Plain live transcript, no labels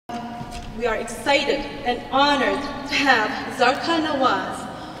We are excited and honored to have Zarqa Nawaz,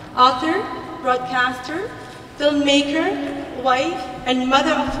 author, broadcaster, filmmaker, wife, and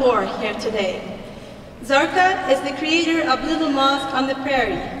mother of four here today. Zarqa is the creator of Little Mosque on the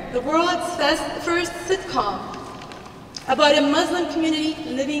Prairie, the world's first sitcom about a Muslim community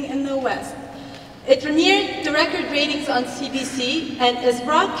living in the West. It premiered to record ratings on CBC and is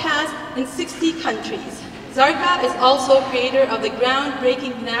broadcast in 60 countries. Zarqa is also creator of the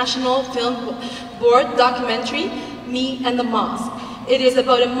groundbreaking National Film Board documentary, Me and the Mosque. It is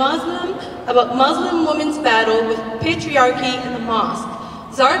about Muslim women's battle with patriarchy in the mosque.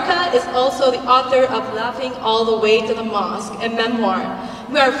 Zarqa is also the author of Laughing All the Way to the Mosque, a memoir.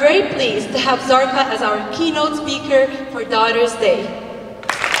 We are very pleased to have Zarqa as our keynote speaker for Daughters Day.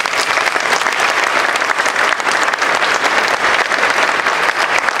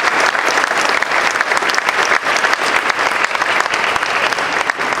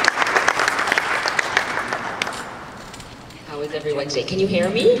 Everyone today. Can you hear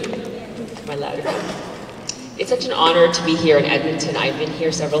me? Am I loud enough? It's such an honor to be here in Edmonton. I've been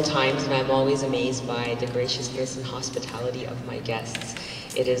here several times and I'm always amazed by the graciousness and hospitality of my guests.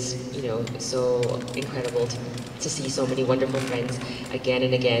 It is, so incredible to see so many wonderful friends again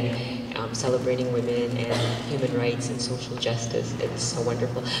and again celebrating women and human rights and social justice. It's so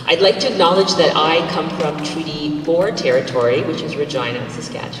wonderful. I'd like to acknowledge that I come from Treaty 4 territory, which is Regina,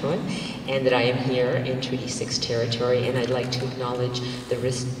 Saskatchewan, and that I am here in Treaty 6 territory, and I'd like to acknowledge the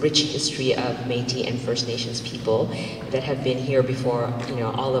rich history of Métis and First Nations people that have been here before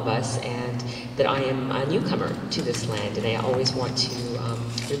all of us, and that I am a newcomer to this land, and I always want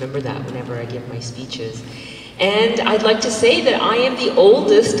to remember that whenever I give my speeches. And I'd like to say that I am the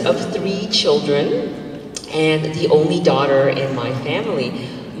oldest of 3 children and the only daughter in my family.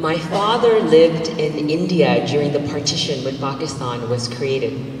 My father lived in India during the partition when Pakistan was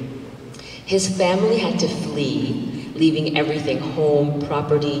created. His family had to flee, leaving everything, home,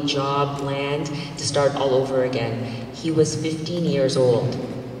 property, job, land, to start all over again. He was 15 years old.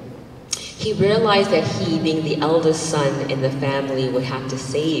 He realized that he, being the eldest son in the family, would have to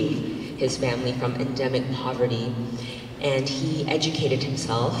save his family from endemic poverty, and he educated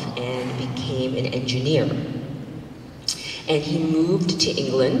himself and became an engineer. And he moved to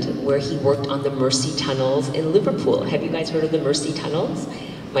England, where he worked on the Mersey tunnels in Liverpool. Have you guys heard of the Mersey tunnels?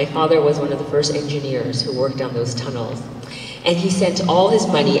 My father was one of the first engineers who worked on those tunnels. And he sent all his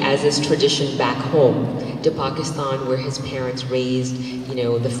money, as is tradition, back home to Pakistan, where his parents raised,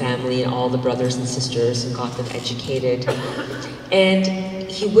 the family and all the brothers and sisters and got them educated. And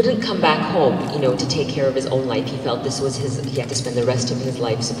he wouldn't come back home, to take care of his own life. He felt this was he had to spend the rest of his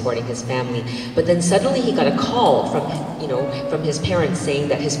life supporting his family. But then suddenly he got a call from his parents saying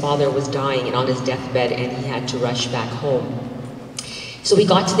that his father was dying and on his deathbed and he had to rush back home. So he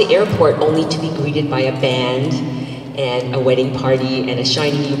got to the airport only to be greeted by a band and a wedding party and a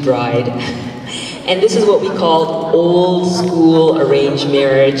shiny new bride. And this is what we call old school arranged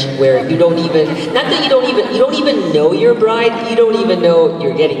marriage, where you don't even know your bride, you don't even know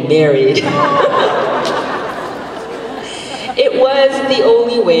you're getting married. It was the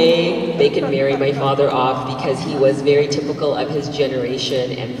only way they could marry my father off, because he was very typical of his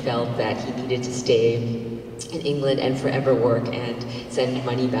generation and felt that he needed to stay in England and forever work and send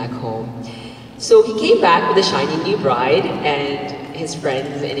money back home. So he came back with a shiny new bride, and his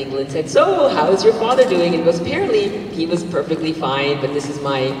friends in England said, "So, how's your father doing?" And he goes, "Apparently, he was perfectly fine, but this is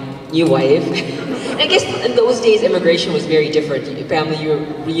my new wife." And I guess in those days, immigration was very different. Family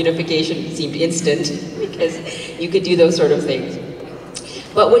reunification seemed instant, because you could do those sort of things.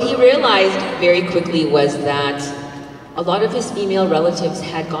 But what he realized very quickly was that a lot of his female relatives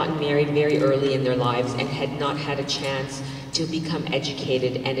had gotten married very early in their lives and had not had a chance to become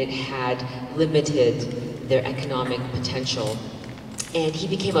educated, and it had limited their economic potential. And he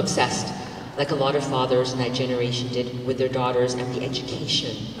became obsessed, like a lot of fathers in that generation did, with their daughters and the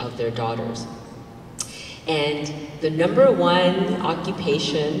education of their daughters. And the #1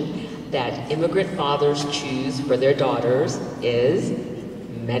 occupation that immigrant fathers choose for their daughters is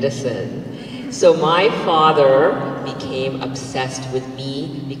medicine. So my father became obsessed with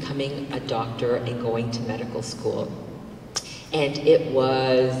me becoming a doctor and going to medical school. And it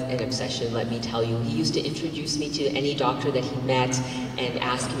was an obsession, let me tell you. He used to introduce me to any doctor that he met and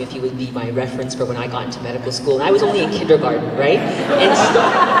ask him if he would be my reference for when I got into medical school. And I was only in kindergarten, right? And so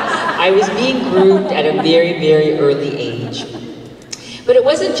I was being groomed at a very, very early age. But it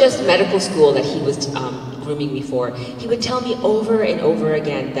wasn't just medical school that he was grooming me for. He would tell me over and over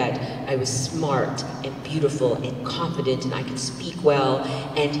again that I was smart and beautiful and confident and I could speak well,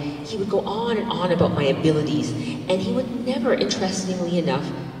 and he would go on and on about my abilities, and he would never, interestingly enough,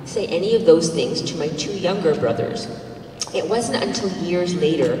 say any of those things to my two younger brothers. It wasn't until years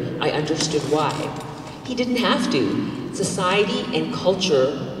later I understood why. He didn't have to. Society and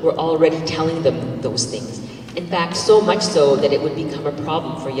culture were already telling them those things. In fact, so much so that it would become a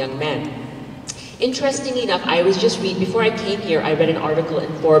problem for young men. Interestingly enough, before I came here, I read an article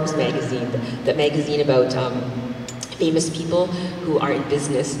in Forbes magazine, the magazine about famous people who are in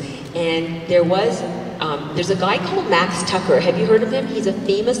business. And there's a guy called Max Tucker. Have you heard of him? He's a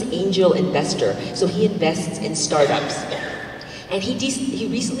famous angel investor. So he invests in startups. And he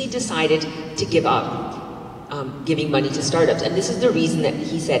recently decided to give up giving money to startups. And this is the reason that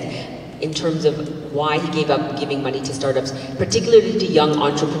he said, in terms of why he gave up giving money to startups, particularly to young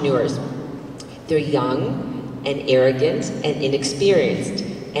entrepreneurs. They're young and arrogant and inexperienced,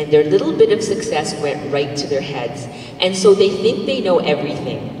 and their little bit of success went right to their heads. And so they think they know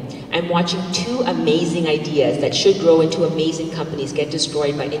everything. I'm watching two amazing ideas that should grow into amazing companies get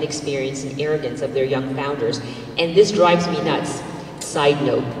destroyed by inexperience and arrogance of their young founders, and this drives me nuts. Side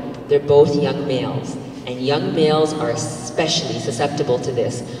note, they're both young males, and young males are especially susceptible to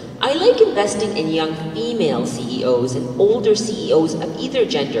this. I like investing in young female CEOs and older CEOs of either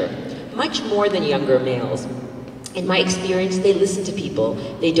gender, much more than younger males. In my experience, they listen to people,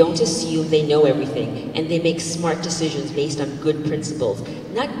 they don't assume they know everything, and they make smart decisions based on good principles,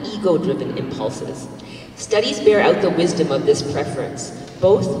 not ego-driven impulses. Studies bear out the wisdom of this preference.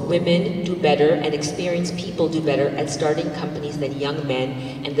 Both women do better and experienced people do better at starting companies than young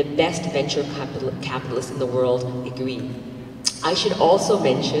men, and the best venture capitalists in the world agree. I should also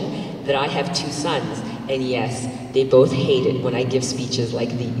mention that I have two sons, and yes, they both hate it when I give speeches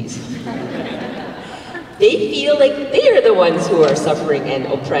like these. They feel like they are the ones who are suffering and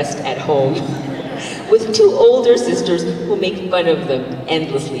oppressed at home, with two older sisters who make fun of them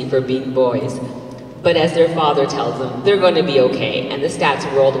endlessly for being boys. But as their father tells them, they're going to be okay, and the stats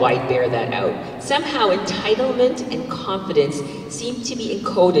worldwide bear that out. Somehow entitlement and confidence seem to be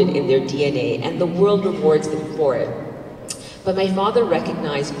encoded in their DNA, and the world rewards them for it. But my father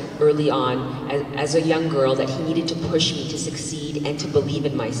recognized early on, as a young girl, that he needed to push me to succeed and to believe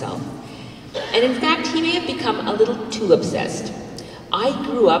in myself. And in fact, he may have become a little too obsessed. I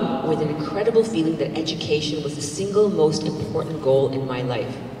grew up with an incredible feeling that education was the single most important goal in my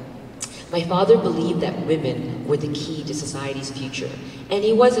life. My father believed that women were the key to society's future, and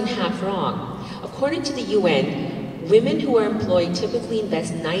he wasn't half wrong. According to the UN, women who are employed typically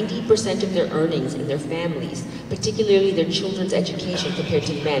invest 90% of their earnings in their families, particularly their children's education, compared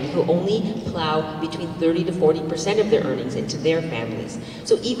to men who only plow between 30 to 40% of their earnings into their families.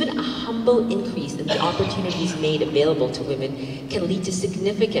 So even a humble increase in the opportunities made available to women can lead to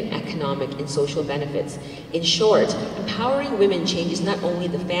significant economic and social benefits. In short, empowering women changes not only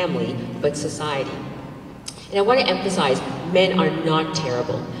the family, but society. And I want to emphasize, men are not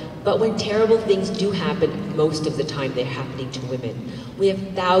terrible. But when terrible things do happen, most of the time they're happening to women. We have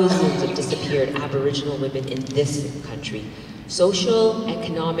thousands of disappeared Aboriginal women in this country. Social,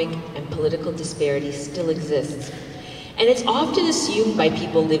 economic, and political disparities still exist. And it's often assumed by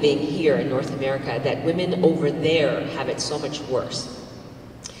people living here in North America that women over there have it so much worse.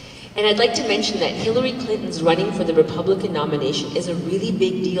 And I'd like to mention that Hillary Clinton's running for the Republican nomination is a really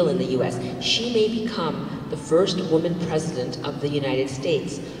big deal in the US. She may become the first woman president of the United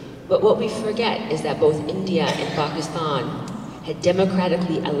States. But what we forget is that both India and Pakistan had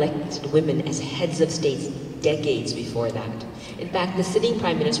democratically elected women as heads of states decades before that. In fact, the sitting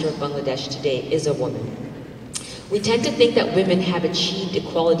Prime Minister of Bangladesh today is a woman. We tend to think that women have achieved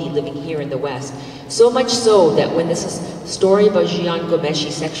equality living here in the West, so much so that when this story about Jian Ghomeshi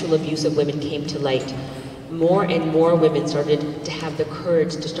sexual abuse of women came to light, more and more women started to have the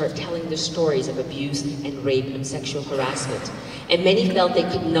courage to start telling their stories of abuse and rape and sexual harassment. And many felt they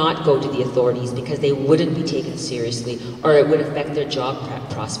could not go to the authorities because they wouldn't be taken seriously or it would affect their job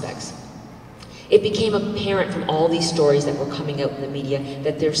prospects. It became apparent from all these stories that were coming out in the media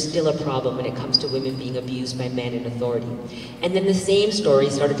that there's still a problem when it comes to women being abused by men in authority. And then the same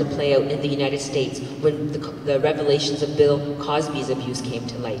stories started to play out in the United States when the revelations of Bill Cosby's abuse came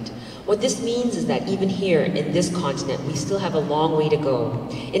to light. What this means is that even here in this continent, we still have a long way to go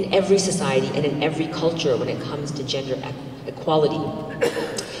in every society and in every culture when it comes to gender equality.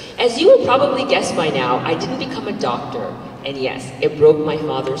 As you will probably guess by now, I didn't become a doctor, and yes, it broke my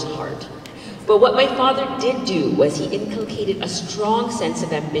father's heart. But what my father did do was he inculcated a strong sense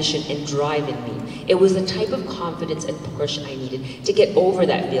of ambition and drive in me. It was the type of confidence and push I needed to get over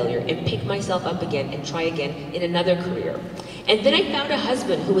that failure and pick myself up again and try again in another career. And then I found a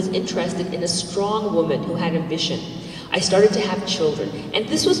husband who was interested in a strong woman who had ambition. I started to have children, and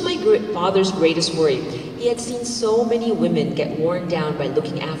this was my father's greatest worry. He had seen so many women get worn down by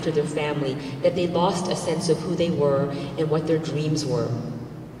looking after their family that they lost a sense of who they were and what their dreams were.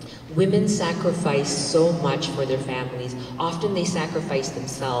 Women sacrifice so much for their families. Often they sacrifice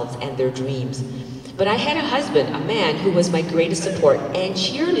themselves and their dreams. But I had a husband, a man, who was my greatest support and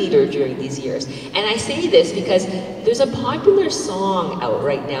cheerleader during these years. And I say this because there's a popular song out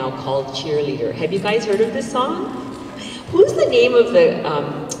right now called Cheerleader. Have you guys heard of this song? Who's the name of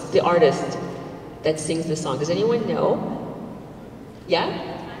the artist that sings this song? Does anyone know? Yeah?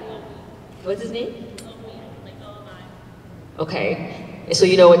 What's his name? Okay. So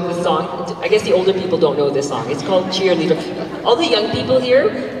you know what the song, I guess the older people don't know this song. It's called Cheerleader. All the young people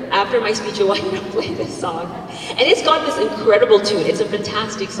here, after my speech, why don't play this song? And it's got this incredible tune. It's a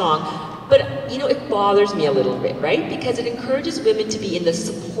fantastic song. But, you know, it bothers me a little bit, right? Because it encourages women to be in the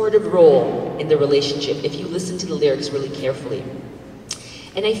supportive role in the relationship if you listen to the lyrics really carefully.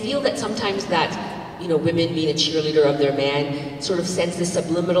 And I feel that sometimes that, you know, women being a cheerleader of their man sort of sends this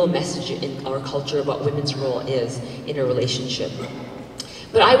subliminal message in our culture about women's role is in a relationship.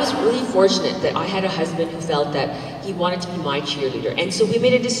 But I was really fortunate that I had a husband who felt that he wanted to be my cheerleader. And so we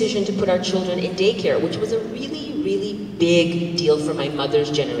made a decision to put our children in daycare, which was a really, really big deal for my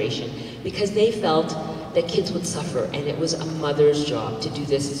mother's generation, because they felt that kids would suffer and it was a mother's job to do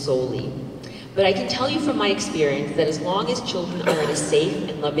this solely. But I can tell you from my experience that as long as children are in a safe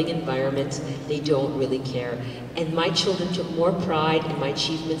and loving environment, they don't really care. And my children took more pride in my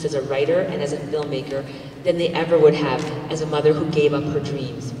achievements as a writer and as a filmmaker than they ever would have as a mother who gave up her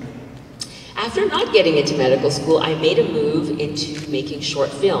dreams. After not getting into medical school, I made a move into making short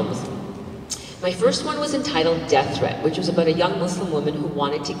films. My first one was entitled Death Threat, which was about a young Muslim woman who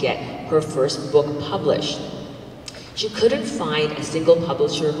wanted to get her first book published. She couldn't find a single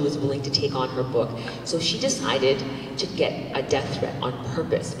publisher who was willing to take on her book, so she decided to get a death threat on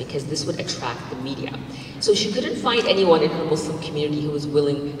purpose because this would attract the media. So she couldn't find anyone in her Muslim community who was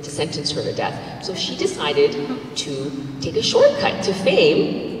willing to sentence her to death. So she decided to take a shortcut to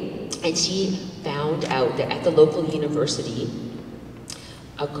fame, and she found out that at the local university,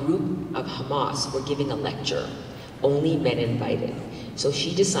 a group of Hamas were giving a lecture, only men invited. So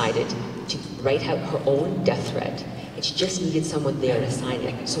she decided to write out her own death threat, and she just needed someone there to sign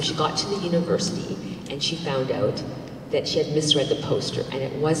it. So she got to the university, and she found out that she had misread the poster, and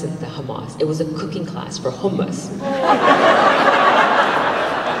it wasn't the Hamas. It was a cooking class for hummus.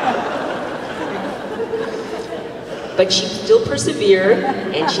 But she still persevered,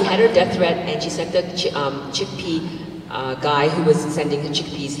 and she had her death threat, and she sent the chickpea guy who was sending the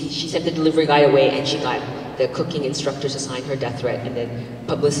chickpeas, she sent the delivery guy away, and she got the cooking instructor to sign her death threat, and then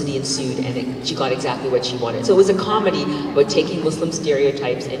publicity ensued, and she got exactly what she wanted. So it was a comedy about taking Muslim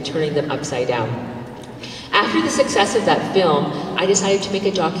stereotypes and turning them upside down. After the success of that film, I decided to make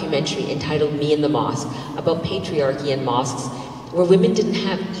a documentary entitled Me in the Mosque about patriarchy in mosques, where women didn't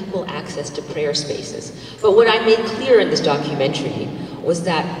have equal access to prayer spaces. But what I made clear in this documentary was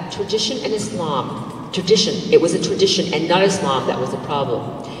that tradition and Islam, it was a tradition and not Islam that was the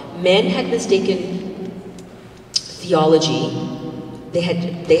problem. Men had mistaken theology, they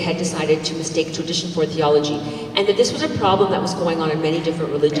had decided to mistake tradition for theology, and that this was a problem that was going on in many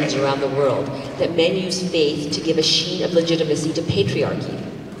different religions around the world, that men used faith to give a sheen of legitimacy to patriarchy.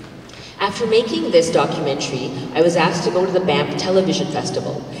 After making this documentary, I was asked to go to the Banff Television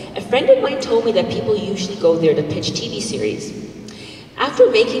Festival. A friend of mine told me that people usually go there to pitch TV series.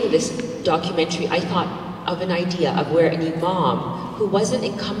 After making this documentary, I thought of an idea of where an imam who wasn't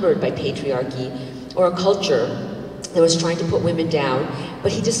encumbered by patriarchy or a culture that was trying to put women down,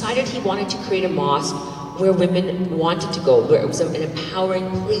 but he decided he wanted to create a mosque where women wanted to go, where it was an empowering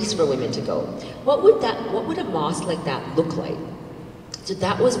place for women to go. What would a mosque like that look like? So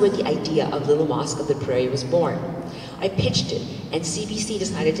that was where the idea of Little Mosque of the Prairie was born. I pitched it, and CBC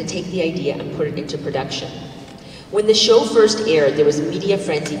decided to take the idea and put it into production. When the show first aired, there was a media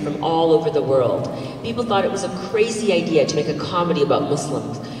frenzy from all over the world. People thought it was a crazy idea to make a comedy about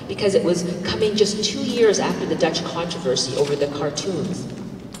Muslims because it was coming just 2 years after the Dutch controversy over the cartoons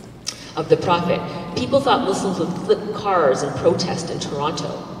of the Prophet. People thought Muslims would flip cars and protest in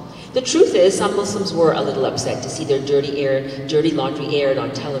Toronto. The truth is, some Muslims were a little upset to see their dirty laundry aired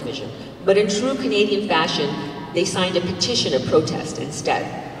on television. But in true Canadian fashion, they signed a petition of protest instead.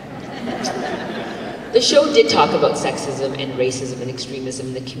 The show did talk about sexism and racism and extremism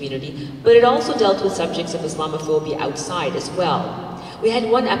in the community, but it also dealt with subjects of Islamophobia outside as well. We had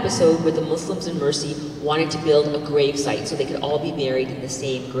one episode where the Muslims in Mercy wanted to build a grave site so they could all be buried in the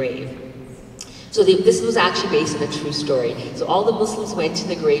same grave. So this was actually based on a true story. So all the Muslims went to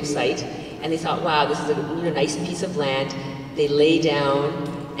the grave site, and they thought, wow, this is a nice piece of land. They lay down,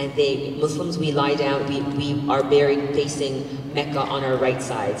 and Muslims, we lie down, we are buried facing Mecca on our right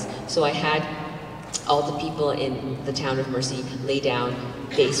sides. So I had all the people in the town of Mercy lay down,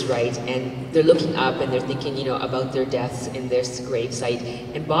 face right, and they're looking up and they're thinking, about their deaths in this grave site.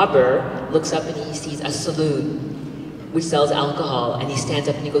 And Babur looks up and he sees a saloon which sells alcohol, and he stands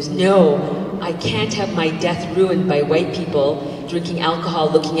up and he goes, no, I can't have my death ruined by white people drinking alcohol,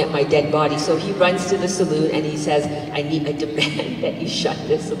 looking at my dead body. So he runs to the saloon and he says, I demand that you shut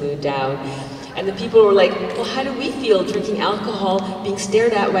this saloon down. And the people were like, well, how do we feel drinking alcohol, being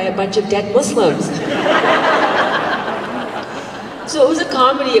stared at by a bunch of dead Muslims? So it was a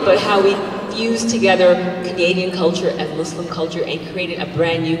comedy about how we fused together Canadian culture and Muslim culture and created a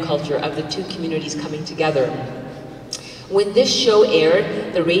brand new culture of the two communities coming together. When this show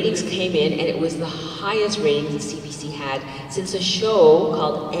aired, the ratings came in, and it was the highest ratings the CBC had since a show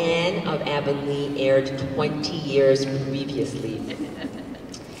called Anne of Avonlea aired 20 years previously.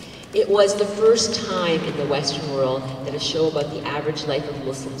 It was the first time in the Western world that a show about the average life of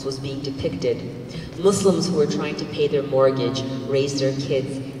Muslims was being depicted. Muslims who were trying to pay their mortgage, raise their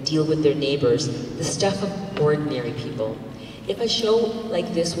kids, deal with their neighbors, the stuff of ordinary people. If a show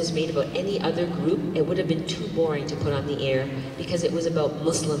like this was made about any other group, it would have been too boring to put on the air, because it was about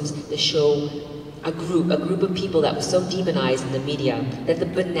Muslims, the show, a group of people that was so demonized in the media that the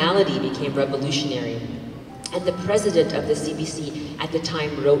banality became revolutionary. And the president of the CBC at the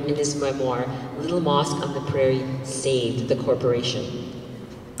time wrote in his memoir, Little Mosque on the Prairie saved the corporation.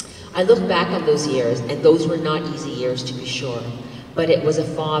 I look back on those years, and those were not easy years, to be sure. But it was a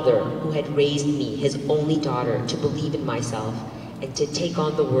father who had raised me, his only daughter, to believe in myself and to take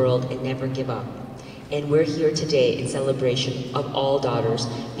on the world and never give up. And we're here today in celebration of all daughters,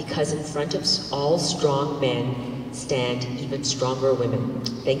 because in front of all strong men stand even stronger women.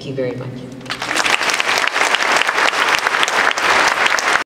 Thank you very much.